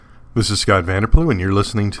This is Scott Vanderplu, and you're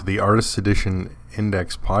listening to the Artist Edition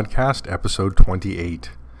Index Podcast, episode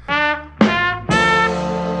 28.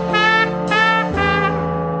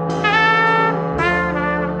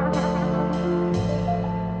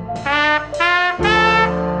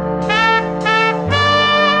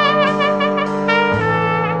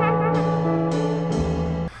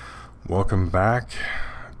 Welcome back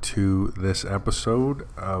to this episode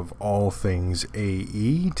of All Things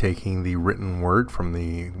AE, taking the written word from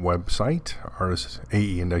the website,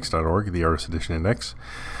 aeindex.org, the Artist Edition Index,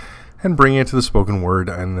 and bringing it to the spoken word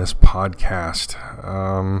in this podcast.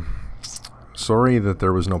 Sorry that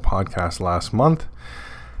there was no podcast last month.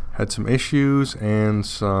 Had some issues and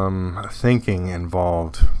some thinking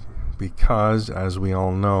involved because, as we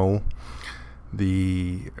all know,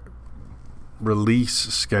 the release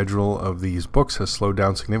schedule of these books has slowed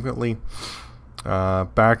down significantly.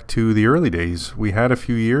 Back to the early days, we had a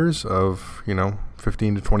few years of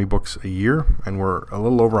 15 to 20 books a year, and we're a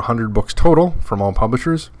little over 100 books total from all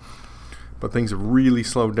publishers, but things have really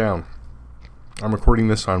slowed down. I'm recording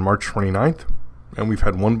this on March 29th, and we've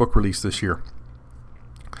had one book released this year,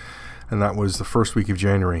 and that was the first week of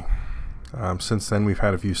January. Since then, we've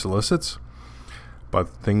had a few solicits, but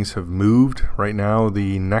things have moved. Right now,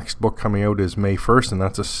 the next book coming out is May 1st, and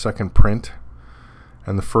that's a second print.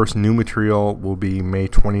 And the first new material will be May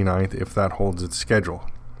 29th, if that holds its schedule.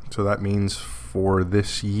 So that means for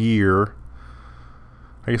this year,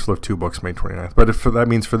 I guess we'll have two books May 29th. But if that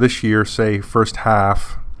means for this year, say first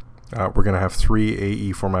half, we're going to have 3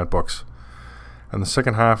 AE format books. And the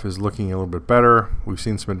second half is looking a little bit better. We've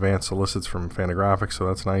seen some advanced solicits from Fantagraphics, so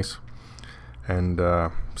that's nice. And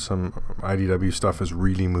some IDW stuff has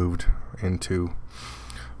really moved into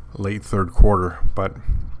late third quarter. But,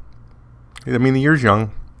 I mean, the year's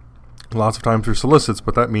young. Lots of times there's solicits,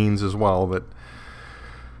 but that means as well that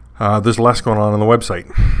there's less going on the website.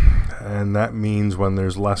 And that means when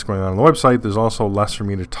there's less going on the website, there's also less for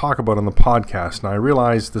me to talk about on the podcast. Now, I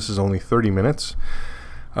realize this is only 30 minutes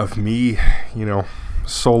of me,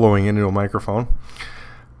 soloing into a microphone.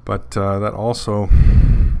 But that also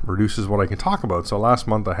reduces what I can talk about. So last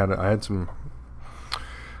month I had a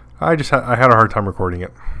hard time recording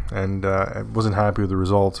it, and I wasn't happy with the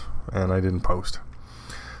result, and I didn't post.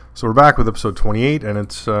 So we're back with episode 28, and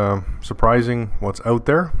it's surprising what's out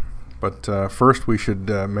there. But first we should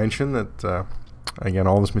mention that again,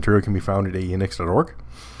 all this material can be found at aeindex.org.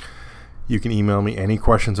 You can email me any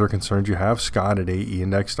questions or concerns you have,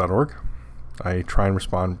 scott@aeindex.org. I try and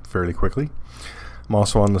respond fairly quickly. I'm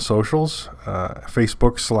also on the socials,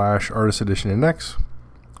 Facebook /Artist Edition Index,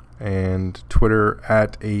 and Twitter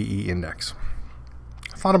 @AEIndex.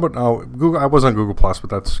 I thought about Google. I was on Google Plus, but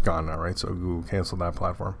that's gone now, right? So Google canceled that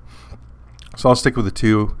platform. So I'll stick with the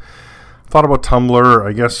two. Thought about Tumblr,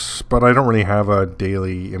 I guess, but I don't really have a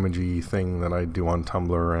daily imagey thing that I do on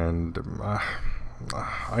Tumblr, and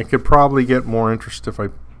I could probably get more interest if I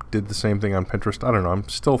did the same thing on Pinterest. I don't know. I'm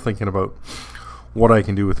still thinking about what I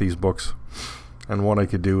can do with these books. And what I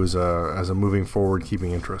could do as a moving forward,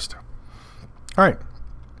 keeping interest. All right,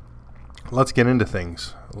 let's get into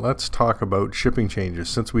things. Let's talk about shipping changes.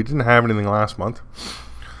 Since we didn't have anything last month,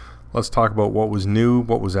 let's talk about what was new,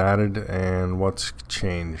 what was added, and what's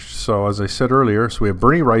changed. So as I said earlier, we have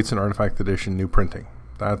Bernie Wright's and Artifact Edition new printing.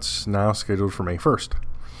 That's now scheduled for May 1st.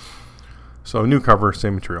 So new cover,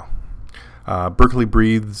 same material. Berkeley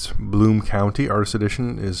Breathes Bloom County Artist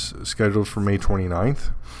Edition is scheduled for May 29th.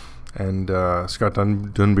 And Scott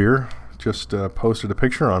Dunbier just posted a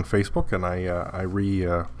picture on Facebook, and I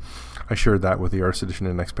shared that with the Artist Edition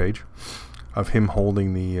Index page of him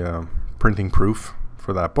holding the printing proof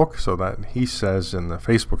for that book. So that he says in the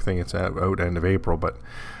Facebook thing it's out end of April, but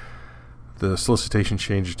the solicitation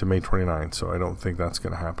changes to May 29th, so I don't think that's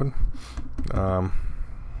going to happen.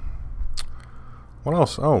 What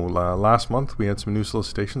else? Last month we had some new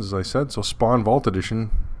solicitations, as I said. So Spawn Vault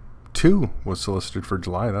Edition 2 was solicited for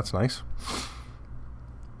July. That's nice.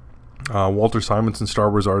 Walter Simonson Star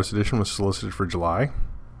Wars Artist Edition was solicited for July.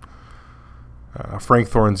 Frank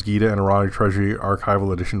Thorne's Gita and Erotic Treasury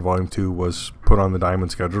Archival Edition Volume 2 was put on the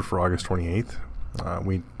Diamond schedule for August 28th.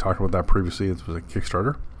 We talked about that previously. It was a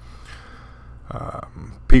Kickstarter.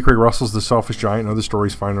 P. Craig Russell's The Selfish Giant and Other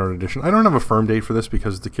Stories Fine Art Edition. I don't have a firm date for this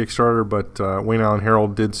because it's a Kickstarter, but Wayne Allen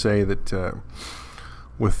Harold did say that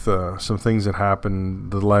with some things that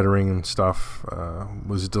happened, the lettering and stuff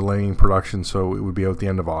was delaying production, so it would be out the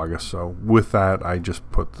end of August. So with that, I just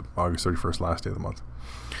put the August 31st, last day of the month.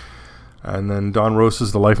 And then Don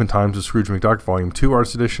Rose's The Life and Times of Scrooge McDuck Volume 2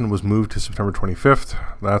 Artist Edition was moved to September 25th.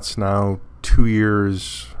 That's now 2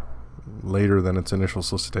 years later than its initial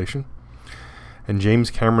solicitation. And James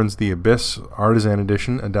Cameron's The Abyss Artisan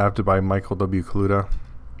Edition, adapted by Michael W. Kaluta.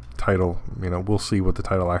 Title, we'll see what the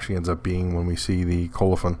title actually ends up being when we see the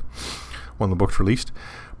colophon when the book's released.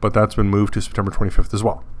 But that's been moved to September 25th as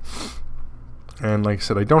well. And like I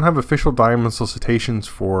said, I don't have official Diamond solicitations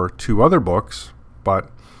for 2 other books,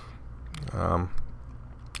 but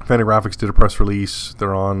Fantagraphics did a press release.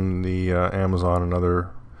 They're on the Amazon and other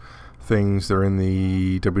things. They're in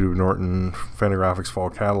the W.W. Norton Fantagraphics Fall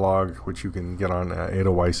Catalog, which you can get on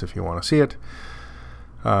Edelweiss if you want to see it.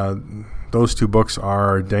 Those 2 books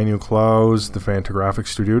are Daniel Clowes, the Fantagraphics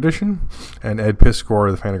Studio Edition, and Ed Piskor,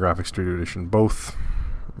 the Fantagraphics Studio Edition, both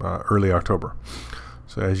early October.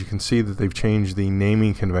 So as you can see that they've changed the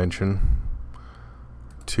naming convention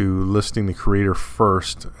to listing the creator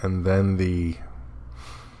first and then the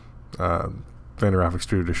Fantagraphics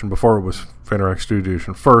Studio Edition. Before it was Fantagraphics Studio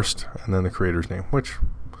Edition first and then the creator's name, which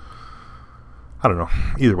I don't know.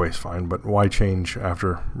 Either way is fine, but why change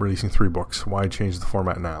after releasing 3 books? Why change the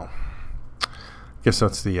format now? I guess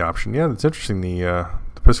that's the option. Yeah, that's interesting. The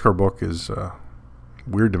Piskor book is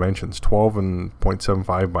weird dimensions,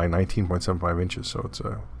 12.75 by 19.75 inches, so it's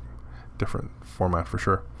a different format for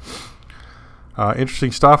sure.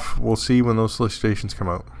 Interesting stuff. We'll see when those solicitations come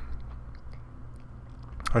out.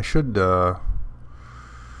 I should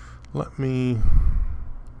let me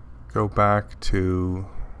go back to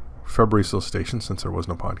February solicitation, since there was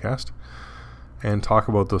no podcast, and talk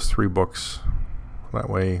about those 3 books. That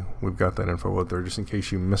way we've got that info out there just in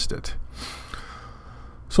case you missed it.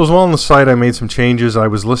 So as well on the site, I made some changes. I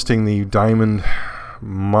was listing the Diamond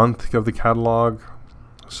month of the catalog.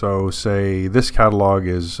 So say this catalog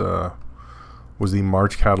was the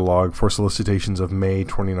March catalog for solicitations of May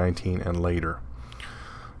 2019 and later.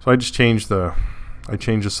 So I just changed the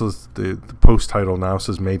post title now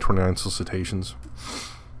says May 29 solicitations,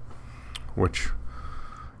 which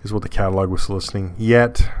is what the catalog was soliciting.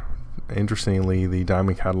 Yet, interestingly, the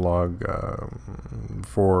Diamond catalog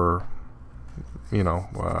for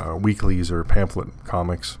weeklies or pamphlet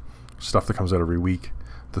comics, stuff that comes out every week,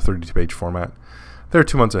 the 32-page format, they're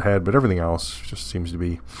 2 months ahead, but everything else just seems to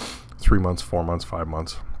be 3 months, 4 months, 5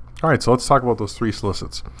 months. All right, so let's talk about those 3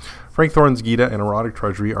 solicits. Frank Thorne's Gita and Erotic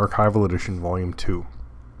Treasury Archival Edition, Volume 2.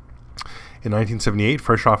 In 1978,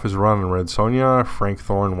 fresh off his run on Red Sonja, Frank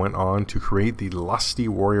Thorne went on to create the lusty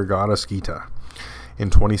warrior goddess Gita. In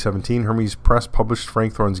 2017, Hermes Press published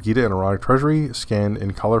Frank Thorne's Gita and Erotic Treasury, scanned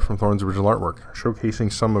in color from Thorne's original artwork,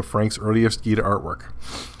 showcasing some of Frank's earliest Gita artwork.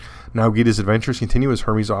 Now Gita's adventures continue as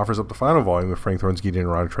Hermes offers up the final volume of Frank Thorne's Gita and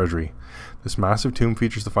Erotic Treasury. This massive tome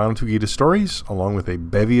features the final 2 Gita stories, along with a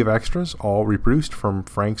bevy of extras, all reproduced from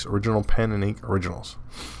Frank's original pen and ink originals.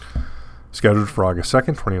 Scheduled for August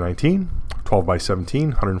 2nd, 2019, 12 by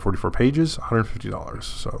 17, 144 pages, $150.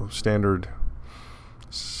 So standard,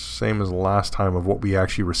 same as the last time of what we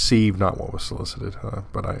actually received, not what was solicited.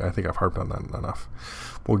 But I think I've harped on that enough.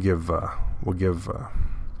 We'll give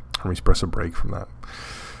Hermes Press a break from that.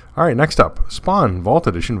 All right, next up, Spawn Vault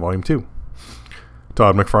Edition, Volume 2.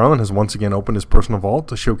 Todd McFarlane has once again opened his personal vault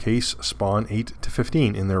to showcase Spawn 8 to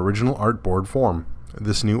 15 in their original artboard form.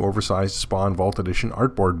 This new oversized Spawn Vault Edition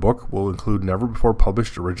artboard book will include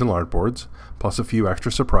never-before-published original artboards, plus a few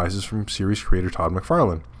extra surprises from series creator Todd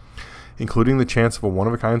McFarlane, including the chance of a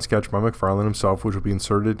one-of-a-kind sketch by McFarlane himself, which will be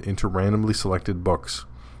inserted into randomly selected books.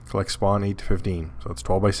 Collect Spawn 8 to 15. So it's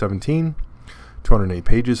 12 by 17, 208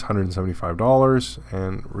 pages, $175,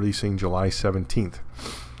 and releasing July 17th.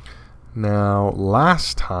 Now,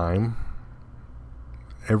 last time,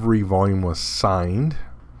 every volume was signed,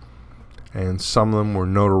 and some of them were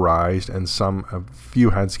notarized, and a few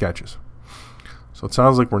had sketches. So it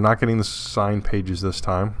sounds like we're not getting the signed pages this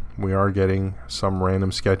time. We are getting some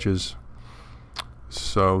random sketches.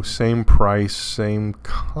 So same price, same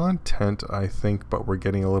content, I think, but we're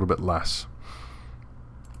getting a little bit less.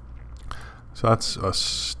 So that's a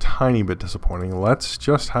tiny bit disappointing. Let's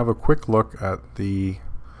just have a quick look at the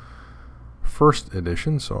first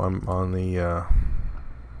edition. So I'm on the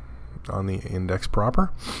index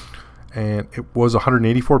proper, and it was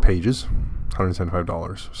 184 pages,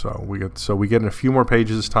 $175. So we get a few more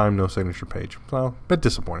pages this time, no signature page. Well, a bit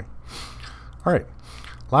disappointing. All right,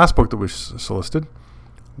 last book that was solicited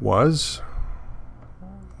was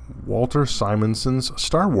Walter Simonson's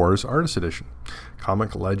Star Wars Artist Edition.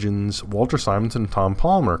 Comic legends Walter Simonson and Tom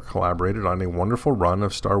Palmer collaborated on a wonderful run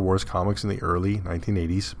of Star Wars comics in the early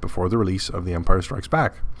 1980s before the release of The Empire Strikes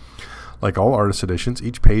Back. Like all artist editions,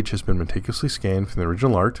 each page has been meticulously scanned from the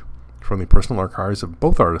original art from the personal archives of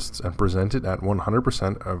both artists and presented at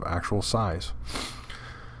 100% of actual size.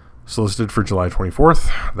 Solicited for July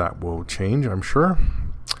 24th. That will change, I'm sure.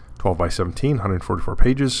 12 by 17, 144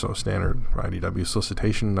 pages, so standard IDW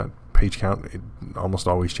solicitation. That page count, it almost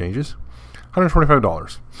always changes.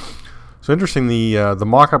 $125. So interesting, the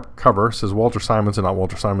mock-up cover says Walter Simonson, not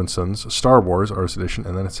Walter Simonson's, Star Wars Artist Edition,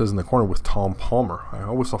 and then it says in the corner with Tom Palmer. I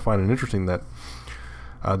always find it interesting that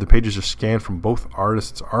the pages are scanned from both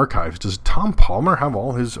artists' archives. Does Tom Palmer have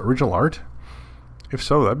all his original art? If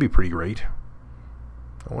so, that'd be pretty great.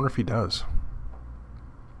 I wonder if he does.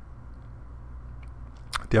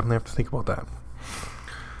 Definitely have to think about that.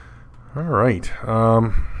 All right.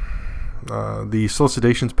 The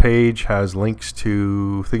solicitations page has links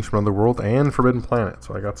to Things from Another World and Forbidden Planet.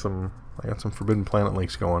 So I got some Forbidden Planet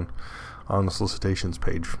links going on the solicitations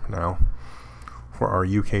page now for our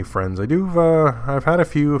UK friends. I've had a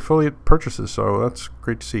few affiliate purchases, so that's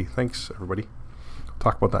great to see. Thanks, everybody. I'll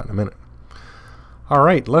talk about that in a minute. All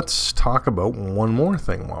right, let's talk about one more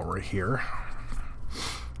thing while we're here.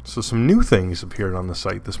 So some new things appeared on the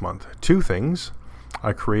site this month. Two things.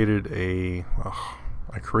 I created a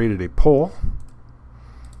poll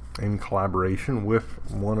in collaboration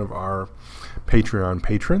with one of our Patreon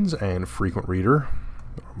patrons and frequent reader,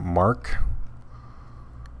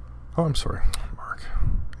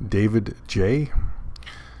 David J.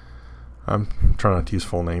 I'm trying not to use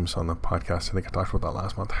full names on the podcast. I think I talked about that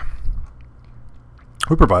last month.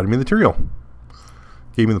 Who provided me the material.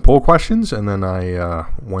 Gave me the poll questions, and then I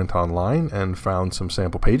went online and found some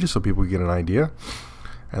sample pages so people could get an idea.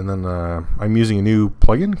 And then I'm using a new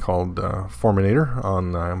plugin called Forminator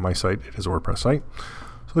on my site. It is a WordPress site.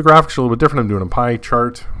 So the graphics are a little bit different. I'm doing a pie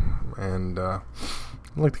chart, and I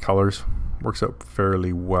like the colors. Works out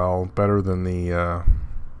fairly well. Better than the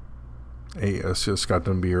Scott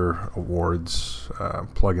Dunbier Awards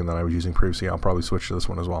plugin that I was using previously. I'll probably switch to this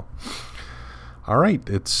one as well. All right,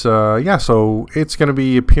 so it's going to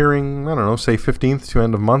be appearing, I don't know, say 15th to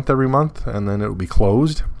end of month every month, and then it will be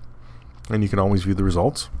closed, and you can always view the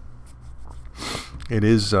results. It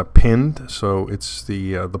is pinned, so it's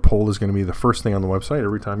the poll is going to be the first thing on the website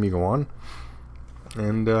every time you go on.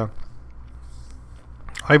 And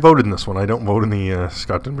I voted in this one. I don't vote in the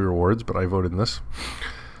Scott Dunbier Awards, but I voted in this.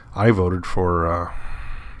 I voted for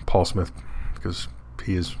Paul Smith because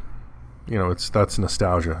he is... that's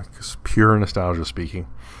nostalgia. It's pure nostalgia speaking.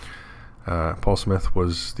 Paul Smith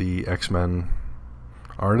was the X-Men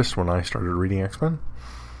artist when I started reading X-Men.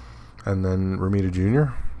 And then Romita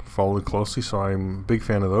Jr. followed closely, so I'm a big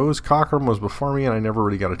fan of those. Cockrum was before me, and I never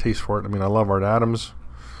really got a taste for it. I mean, I love Art Adams.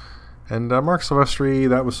 And Mark Silvestri,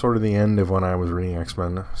 that was sort of the end of when I was reading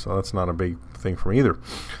X-Men, so that's not a big thing for me either.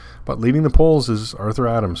 But leading the polls is Arthur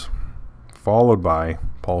Adams, followed by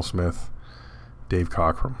Paul Smith, Dave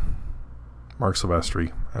Cockrum, Mark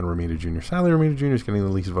Silvestri, and Romita Jr. Sadly, Romita Jr. is getting the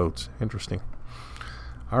least votes. Interesting.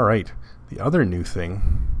 All right. The other new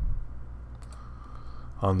thing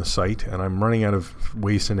on the site, and I'm running out of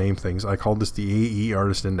ways to name things. I called this the AE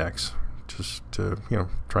Artist Index, just to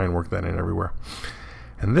try and work that in everywhere.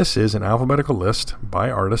 And this is an alphabetical list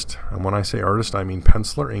by artist. And when I say artist, I mean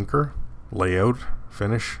penciler, inker, layout,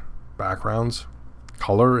 finish, backgrounds,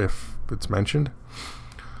 color, if it's mentioned,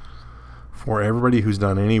 for everybody who's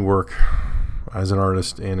done any work as an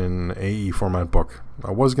artist in an AE format book.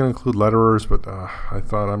 I was going to include letterers, but I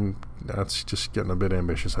thought that's just getting a bit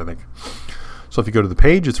ambitious, I think. So if you go to the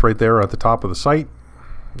page, it's right there at the top of the site,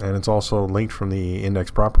 and it's also linked from the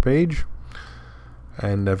index proper page.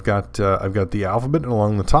 And I've got the alphabet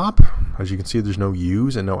along the top. As you can see, there's no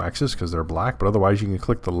U's and no X's because they're black, but otherwise you can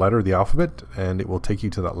click the letter of the alphabet, and it will take you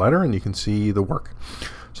to that letter, and you can see the work.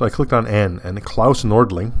 So I clicked on N, and Klaus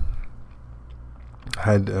Nordling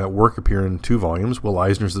had work appear in 2 volumes, Will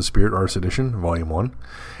Eisner's The Spirit Artist Edition, Volume 1,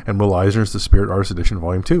 and Will Eisner's The Spirit Artist Edition,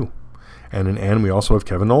 Volume 2. And in N, we also have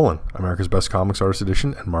Kevin Nolan, America's Best Comics Artist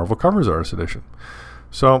Edition, and Marvel Covers Artist Edition.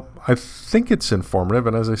 So I think it's informative,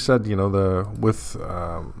 and as I said, with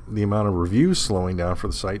the amount of reviews slowing down for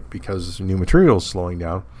the site because new material is slowing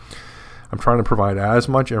down, I'm trying to provide as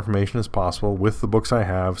much information as possible with the books I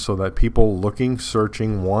have so that people looking,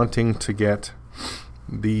 searching, wanting to get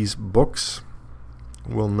these books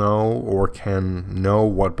will know or can know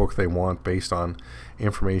what book they want based on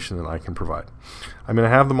information that I can provide. I mean, I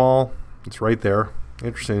have them all. It's right there.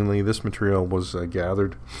 Interestingly, this material was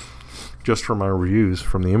gathered just from my reviews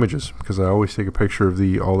from the images, because I always take a picture of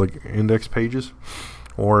all the index pages,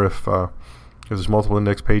 or if there's multiple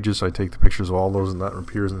index pages, I take the pictures of all those, and that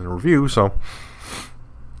appears in the review. So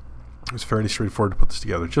it's fairly straightforward to put this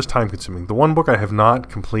together. Just time consuming. The one book I have not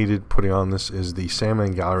completed putting on this is the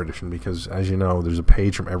Sandman Gallery Edition, because as you know, there's a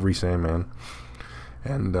page from every Sandman,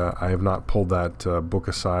 and I have not pulled that book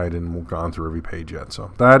aside and gone through every page yet.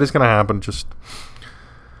 So that is going to happen. Just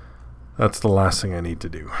That's the last thing I need to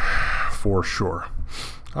do, for sure.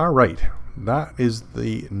 All right, that is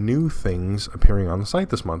the new things appearing on the site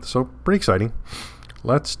this month. So pretty exciting.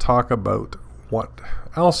 Let's talk about what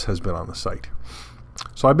else has been on the site.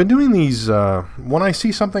 So I've been doing these when I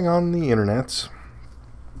see something on the internets,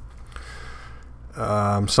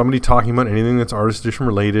 somebody talking about anything that's Artist Edition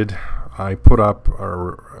related, I put up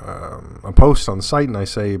a post on the site and I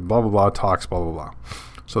say blah blah blah talks blah blah blah.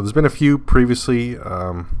 So there's been a few previously.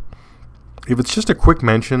 If it's just a quick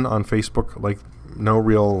mention on Facebook, like no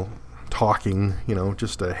real talking,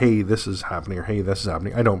 just a hey this is happening or hey this is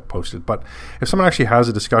happening, I don't post it. But if someone actually has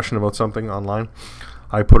a discussion about something online,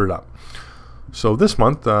 I put it up. So this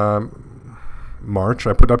month, March,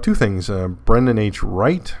 I put up two things. Brendan H.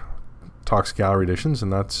 Wright talks Gallery Editions,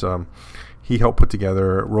 and that's he helped put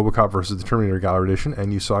together RoboCop versus the Terminator Gallery Edition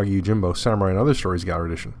and Usagi Yojimbo Samurai and Other Stories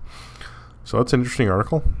Gallery Edition. So that's an interesting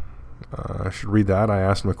article. I should read that. I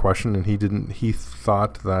asked him a question, and he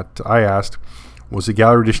thought that I asked, was the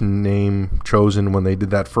Gallery Edition name chosen when they did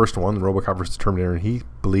that first one, the RoboCop vs. Terminator, and he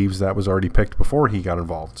believes that was already picked before he got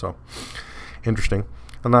involved. So, interesting.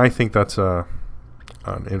 And I think that's an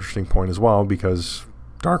interesting point as well, because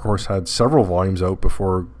Dark Horse had several volumes out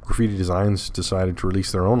before Graffiti Designs decided to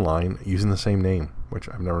release their own line using the same name, which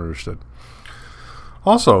I've never understood.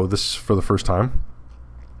 Also, this for the first time,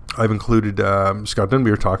 I've included Scott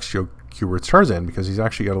Dunbier talks Joe Kubert's Tarzan, because he's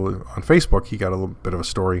actually got on Facebook, he got a little bit of a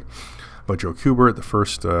story about Joe Kubert, the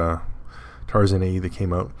first Tarzan AE that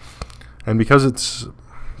came out. And because it's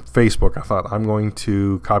Facebook, I thought I'm going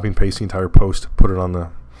to copy and paste the entire post, put it on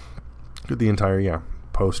the entire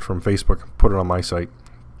post from Facebook, put it on my site.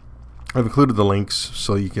 I've included the links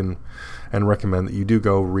so you can, and recommend that you do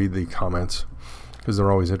go read the comments because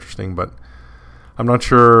they're always interesting, but I'm not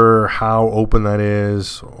sure how open that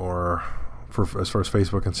is, or as far as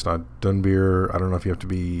Facebook and stuff. Dunbier, I don't know if you have to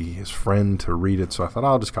be his friend to read it, so I thought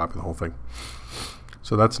I'll just copy the whole thing.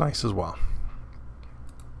 So that's nice as well.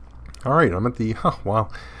 All right, I'm at the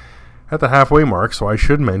halfway mark, so I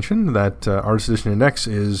should mention that Artist Edition Index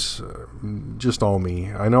is just all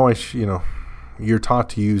me. I know you're taught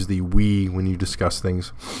to use the we when you discuss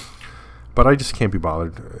things, but I just can't be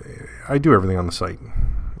bothered. I do everything on the site,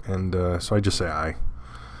 and so I just say I.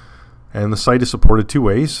 And the site is supported two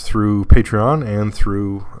ways, through Patreon and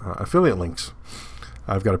through affiliate links.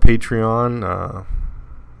 I've got a Patreon.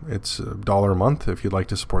 It's $1 a month. If you'd like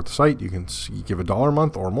to support the site, you can give $1 a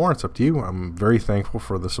month or more. It's up to you. I'm very thankful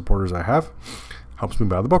for the supporters I have. Helps me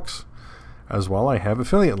buy the books. As well, I have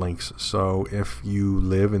affiliate links. So if you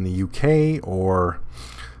live in the UK or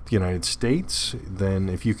the United States, then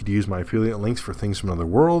if you could use my affiliate links for things from another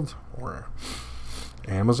world, or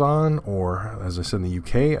Amazon, or as I said in the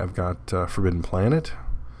UK, I've got Forbidden Planet.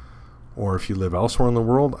 Or if you live elsewhere in the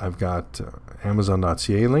world, I've got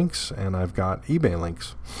Amazon.ca links, and I've got eBay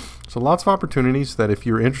links. So lots of opportunities that if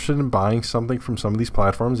you're interested in buying something from some of these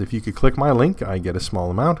platforms, if you could click my link, I get a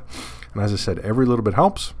small amount. And as I said, every little bit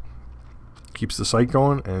helps, keeps the site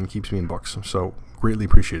going, and keeps me in books. So greatly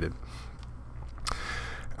appreciated.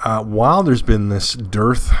 While there's been this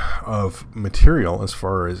dearth of material as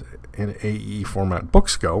far as in AE format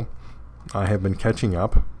books go, I have been catching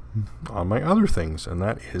up on my other things, and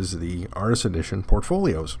that is the Artist Edition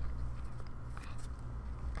portfolios.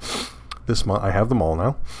 This month, I have them all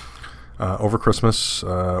now. Over Christmas,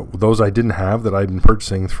 those I didn't have that I'd been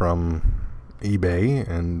purchasing from eBay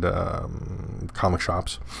and comic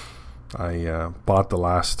shops, I bought the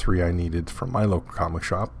last three I needed from my local comic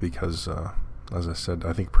shop because, as I said,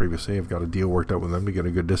 I think previously, I've got a deal worked out with them to get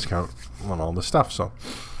a good discount on all this stuff.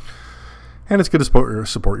 And it's good to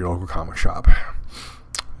support your local comic shop.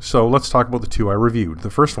 So let's talk about the two I reviewed. The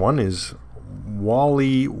first one is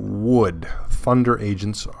Wally Wood, Thunder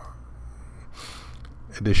Agents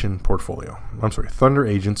Edition Portfolio. I'm sorry, Thunder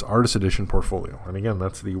Agents Artist Edition Portfolio. And again,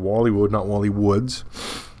 that's the Wally Wood, not Wally Woods,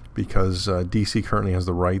 because DC currently has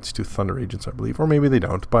the rights to Thunder Agents, I believe. Or maybe they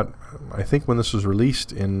don't, but I think when this was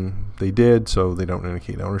released, they did, so they don't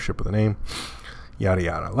indicate ownership of the name. Yada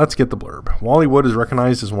yada. Let's get the blurb. Wally Wood is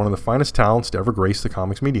recognized as one of the finest talents to ever grace the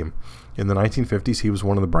comics medium. In the 1950s, he was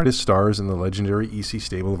one of the brightest stars in the legendary EC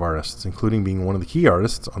stable of artists, including being one of the key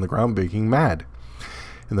artists on the groundbreaking Mad.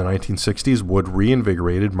 In the 1960s, Wood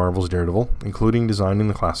reinvigorated Marvel's Daredevil, including designing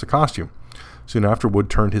the classic costume. Soon after, Wood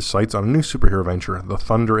turned his sights on a new superhero venture, the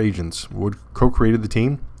Thunder Agents. Wood co-created the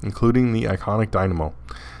team, including the iconic Dynamo.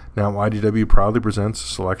 Now, IDW proudly presents a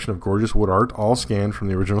selection of gorgeous Wood art, all scanned from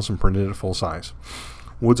the originals and printed at full size.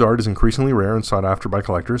 Wood's art is increasingly rare and sought after by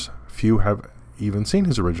collectors. Few have even seen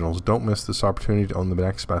his originals. Don't miss this opportunity to own the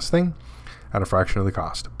next best thing at a fraction of the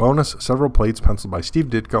cost. Bonus, several plates penciled by Steve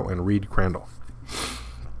Ditko and Reed Crandall.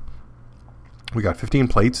 We got 15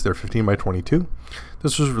 plates. They're 15 by 22.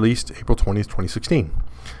 This was released April 20th, 2016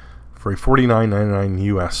 for a $49.99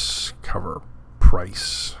 US cover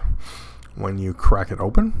price. When you crack it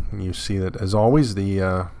open, you see that, as always,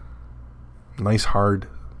 the nice hardcover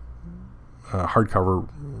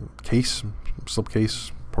case,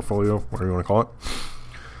 slipcase, portfolio, whatever you want to call it.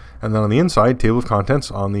 And then on the inside, table of contents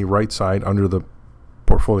on the right side under the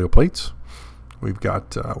portfolio plates. We've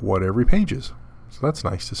got what every page is. So that's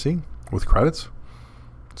nice to see, with credits.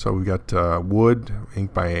 So we've got Wood,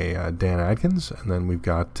 inked by Dan Adkins, and then we've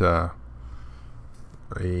got a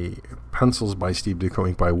pencils by Steve Ditko,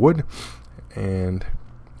 inked by Wood, and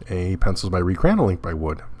a pencils by Reed Crandall, inked by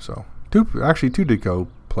Wood. So two Ditko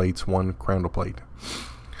plates, one Crandall plate.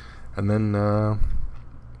 And then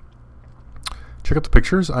check out the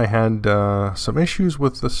pictures. I had some issues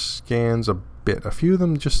with the scans a bit. A few of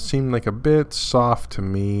them just seemed like a bit soft to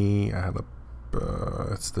me. I had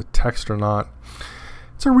it's the text or not.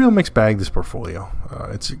 It's a real mixed bag, this portfolio.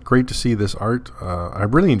 It's great to see this art. I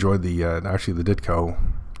really enjoyed the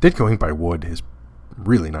Ditko inked by Wood is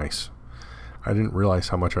really nice. I didn't realize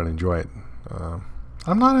how much I'd enjoy it.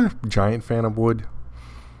 I'm not a giant fan of Wood.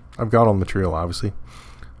 I've got all the material, obviously,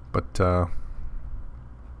 but the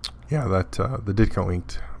Ditko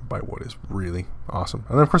inked by Wood is really awesome.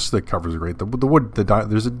 And then, of course, the covers are great. The Wood,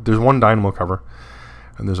 there's one Dynamo cover,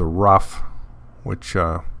 and there's a rough, which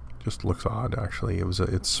just looks odd. Actually,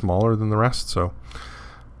 it's smaller than the rest, so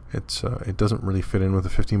it doesn't really fit in with the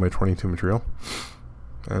 15 by 22 material.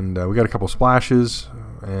 And we got a couple splashes,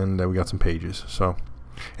 and we got some pages. So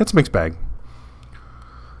it's a mixed bag.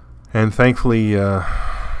 And thankfully,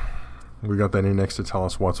 we got that index to tell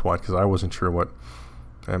us what's what, because I wasn't sure what.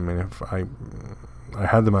 I mean, if I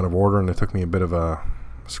had them out of order, and it took me a bit of a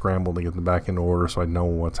scramble to get them back into order, so I'd know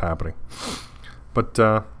what's happening. But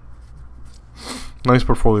nice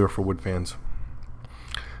portfolio for Wood fans.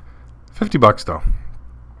 $50 though.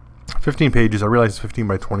 15 pages. I realize it's 15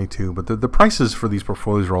 by 22, but the prices for these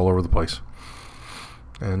portfolios are all over the place.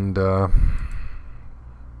 And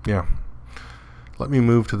let me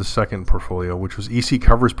move to the second portfolio, which was EC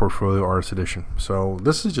Covers Portfolio Artist Edition. So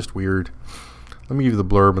this is just weird. Let me give you the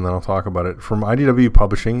blurb and then I'll talk about it. From IDW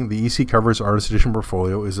Publishing, the EC Covers Artist Edition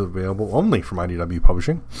portfolio is available only from IDW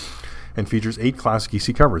Publishing and features 8 classic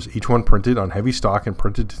EC covers, each one printed on heavy stock and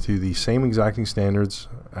printed to the same exacting standards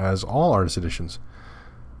as all artist editions.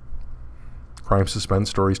 Crime Suspense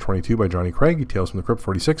Stories 22 by Johnny Craig, Tales from the Crypt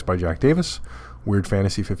 46 by Jack Davis, Weird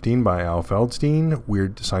Fantasy 15 by Al Feldstein,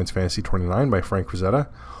 Weird Science Fantasy 29 by Frank Frazetta,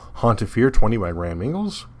 Haunt of Fear 20 by Ram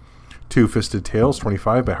Ingalls, Two-Fisted Tales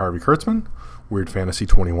 25 by Harvey Kurtzman, Weird Fantasy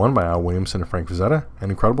 21 by Al Williamson and Frank Frazetta,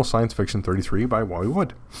 and Incredible Science Fiction 33 by Wally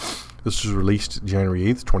Wood. This was released January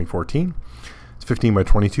 8th, 2014. It's 15 by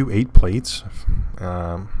 22, 8 plates.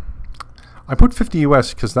 I put 50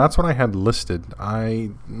 US because that's what I had listed.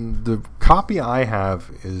 The copy I have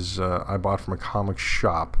is I bought from a comic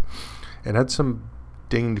shop. It had some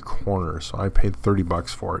dinged corners, so I paid $30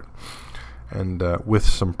 for it. And with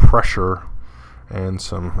some pressure and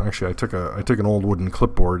I took an old wooden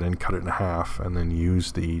clipboard and cut it in half, and then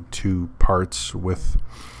used the 2 parts with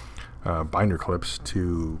binder clips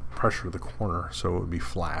to pressure the corner so it would be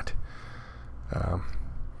flat.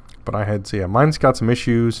 But I had mine's got some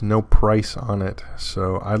issues, no price on it.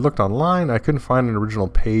 So I looked online, I couldn't find an original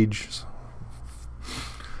page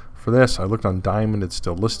for this. I looked on Diamond, it's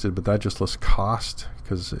still listed, but that just lists cost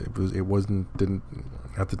because didn't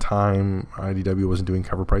at the time IDW wasn't doing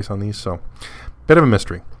cover price on these, so bit of a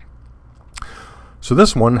mystery. So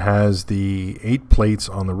this one has the 8 plates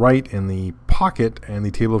on the right in the pocket and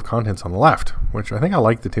the table of contents on the left, which I think I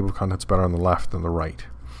like the table of contents better on the left than the right.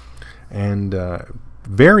 And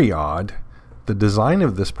very odd, the design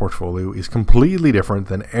of this portfolio is completely different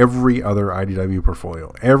than every other IDW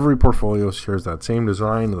portfolio. Every portfolio shares that same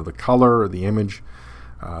design, the color, the image,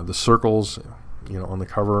 the circles, on the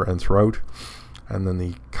cover and throughout, and then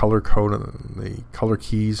the color code, the color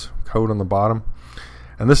keys code on the bottom.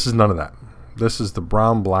 And this is none of that. This is the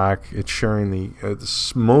brown black. It's sharing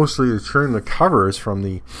it's sharing the covers from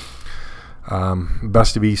the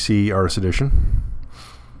Best of EC Artist Edition.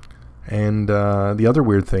 And the other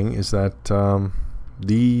weird thing is that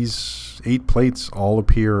these 8 plates all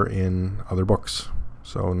appear in other books.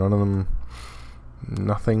 So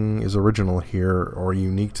nothing is original here or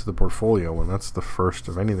unique to the portfolio, and that's the first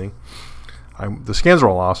of anything. The scans are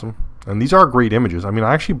all awesome, and these are great images. I mean,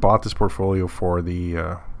 I actually bought this portfolio for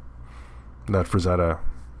that Frazetta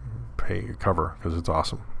cover because it's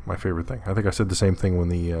awesome. My favorite thing. I think I said the same thing when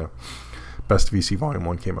the Best of EC Volume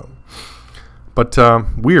 1 came out. But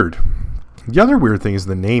weird. The other weird thing is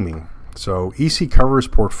the naming. So EC Covers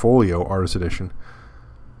Portfolio Artist Edition.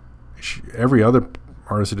 Every other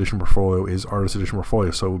Artist Edition portfolio is Artist Edition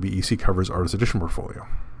portfolio, so it would be EC Covers Artist Edition portfolio.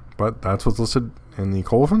 But that's what's listed in the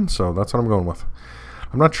colophon, so that's what I'm going with.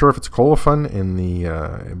 I'm not sure if it's colophon in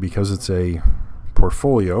the because it's a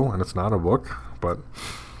portfolio and it's not a book, but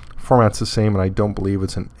format's the same, and I don't believe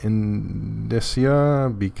it's an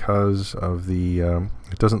indicia because of the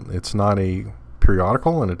it's not a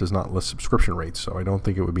periodical and it does not list subscription rates, so I don't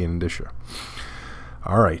think it would be an indicia.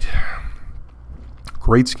 All right.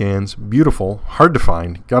 Great scans, beautiful, hard to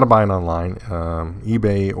find. Got to buy it online,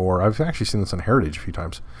 eBay, or I've actually seen this on Heritage a few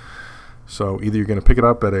times. So either you're going to pick it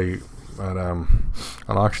up at an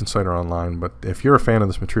auction site or online. But if you're a fan of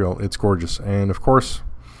this material, it's gorgeous. And of course,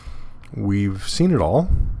 we've seen it all,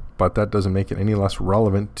 but that doesn't make it any less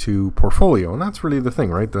relevant to portfolio. And that's really the thing,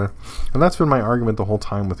 right? And that's been my argument the whole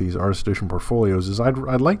time with these Artist Edition portfolios. Is I'd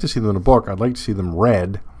like to see them in a book. I'd like to see them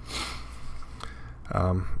read.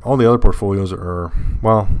 All the other portfolios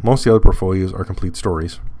most of the other portfolios are complete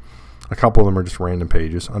stories. A couple of them are just random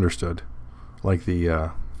pages, understood, like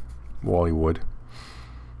the Wally Wood.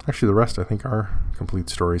 Actually, the rest I think are complete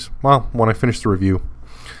stories. Well, when I finish the review,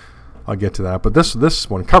 I'll get to that. But this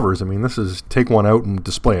one covers. I mean, this is take one out and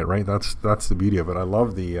display it, right? That's the beauty of it. I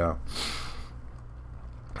love the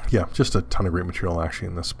just a ton of great material actually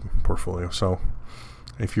in this portfolio. So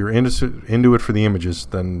if you're into it for the images,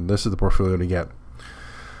 then this is the portfolio to get.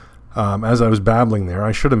 As I was babbling there,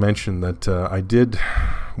 I should have mentioned that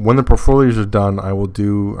when the portfolios are done, I will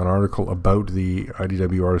do an article about the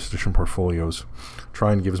IDW Artist Edition portfolios,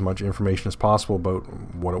 try and give as much information as possible about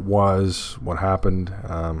what it was, what happened,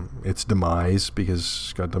 its demise, because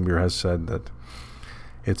Scott Dumbier has said that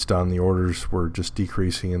it's done. The orders were just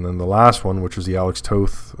decreasing, and then the last one, which was the Alex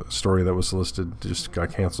Toth story that was listed, just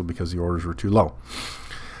got canceled because the orders were too low.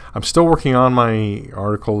 I'm still working on my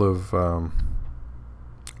article of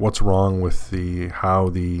what's wrong with how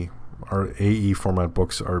our AE format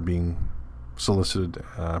books are being solicited,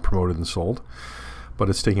 promoted, and sold. But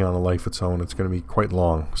it's taking on a life of its own. It's going to be quite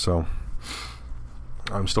long, so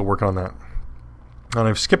I'm still working on that. And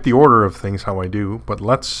I've skipped the order of things how I do, but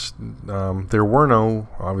there were no,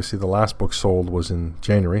 obviously the last book sold was in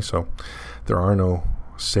January, so there are no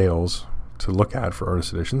sales to look at for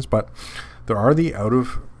Artist Editions, but there are the out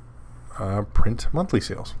of print monthly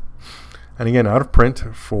sales. And again, out of print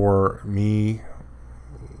for me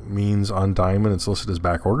means on Diamond it's listed as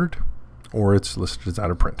back ordered, or it's listed as out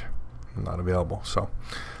of print, not available. So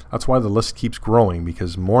that's why the list keeps growing,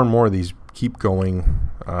 because more and more of these keep going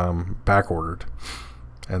back ordered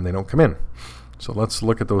and they don't come in. So let's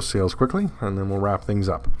look at those sales quickly and then we'll wrap things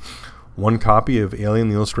up. One copy of Alien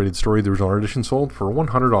the Illustrated Story, the original edition, sold for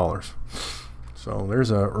 $100. So there's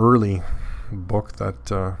an early book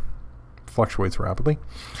that fluctuates rapidly.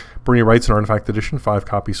 Bernie Wright's an Artifact Edition, 5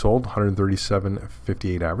 copies sold,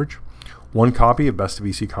 $137.58 average. One copy of Best of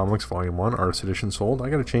EC Comics Volume 1, Artist Edition, sold.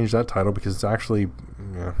 I got to change that title because it's actually,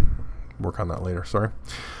 work on that later, sorry.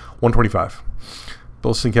 $125.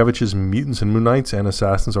 Bill Sienkiewicz's Mutants and Moon Knights and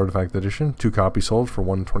Assassins Artifact Edition, 2 copies sold for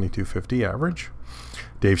 $122.50 average.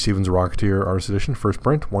 Dave Stevens' Rocketeer Artist Edition, first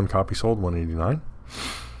print, 1 copy sold, $189.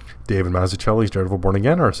 David Mazzucchelli's Daredevil Born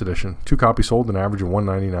Again Artist Edition, 2 copies sold, an average of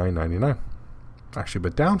 $199.99. Actually a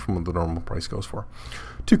bit down from what the normal price goes for.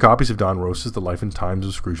 2 copies of Don Rose's The Life and Times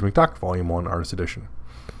of Scrooge McDuck, Volume 1, Artist Edition.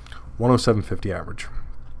 $107.50 average.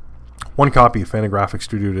 1 copy of Fantagraphics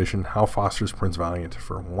Studio Edition, Hal Foster's Prince Valiant,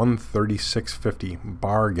 for $136.50,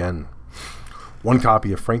 bargain. 1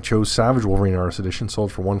 copy of Frank Cho's Savage Wolverine Artist Edition,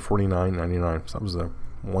 sold for $149.99. So that was the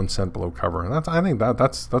 1 cent below cover. And I think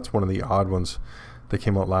that's one of the odd ones that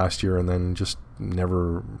came out last year and then just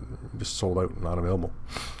sold out, not available.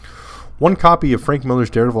 1 copy of Frank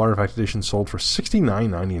Miller's Daredevil Artifact Edition sold for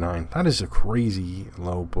 $69.99. That is a crazy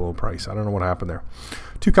low price. I don't know what happened there.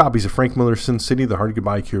 2 copies of Frank Miller's Sin City, The Hard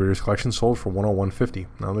Goodbye Curators Collection, sold for $101.50.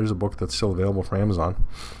 Now there's a book that's still available from Amazon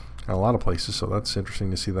and a lot of places, so that's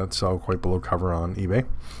interesting to see that sell quite below cover on eBay.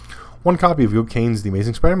 1 copy of Gil Kane's The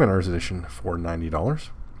Amazing Spider-Man Artist Edition for $90.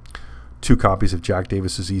 2 copies of Jack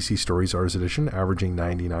Davis's EC Stories Artist Edition, averaging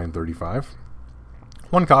 $99.35.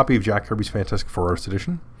 1 copy of Jack Kirby's Fantastic Four Artist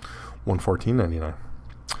Edition, $114.99.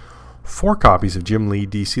 4 copies of Jim Lee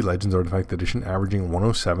DC Legends Artifact Edition, averaging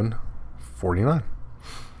 $107.49.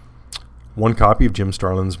 1 copy of Jim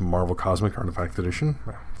Starlin's Marvel Cosmic Artifact Edition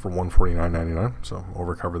for $149.99, so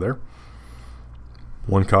over cover there.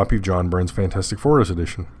 1 copy of John Byrne's Fantastic Four Artist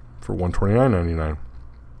Edition for $129.99.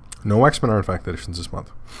 No X-Men Artifact Editions this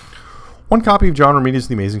month. 1 copy of John Romita's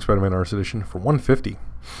The Amazing Spider-Man Artist Edition for $150.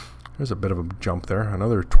 There's a bit of a jump there,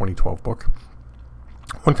 another 2012 book.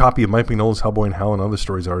 One copy of Mike Mignola's Hellboy in Hell and Other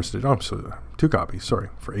Stories Artist Edition. Oh, so 2 copies, sorry,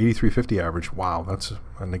 for $83.50 average. Wow, that's,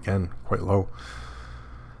 and again, quite low.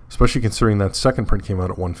 Especially considering that second print came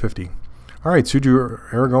out at $150. All right,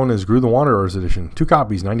 Suju Aragona's Gru the Wanderers edition. 2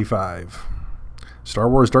 copies, $95. Star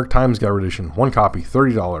Wars Dark Times Gallery edition. 1 copy,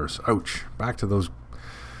 $30. Ouch. Back to those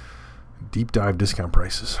deep dive discount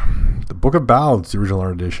prices. The Book of Ballads, the original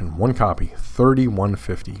art edition. 1 copy,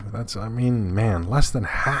 $31.50. That's, I mean, man, less than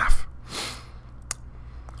half.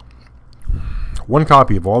 1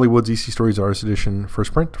 copy of Wally Wood's EC Stories Artist Edition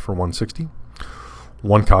first print for $160.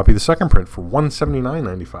 1 copy of the second print for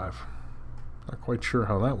 $179.95. Not quite sure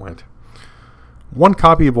how that went. 1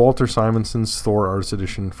 copy of Walter Simonson's Thor Artist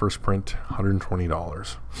Edition first print,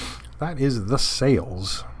 $120. That is the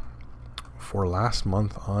sales for last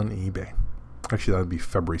month on eBay. Actually, that would be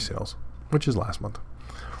February sales, which is last month.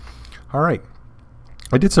 All right.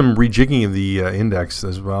 I did some rejigging of the index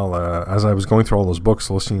as well as I was going through all those books,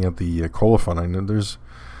 listening at the colophon. I know there's,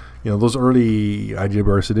 those early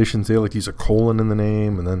IDWRS editions, they like to use a colon in the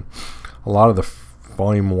name, and then a lot of the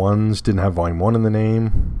volume 1s didn't have volume 1 in the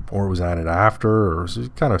name, or it was added after, or it was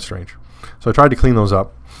kind of strange. So I tried to clean those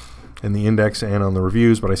up in the index and on the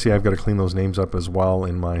reviews, but I see I've got to clean those names up as well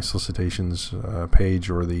in my solicitations page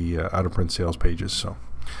or the out-of-print sales pages. So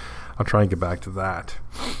I'll try and get back to that.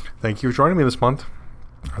 Thank you for joining me this month.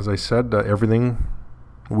 As I said, everything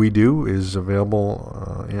we do is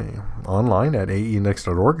available online at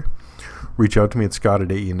aeindex.org. Reach out to me at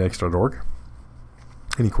scott@aeindex.org.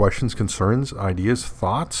 Any questions, concerns, ideas,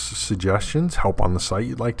 thoughts, suggestions, help on the site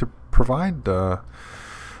you'd like to provide?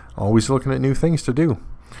 Always looking at new things to do.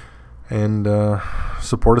 And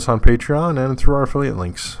support us on Patreon and through our affiliate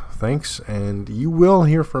links. Thanks, and you will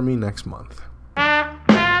hear from me next month.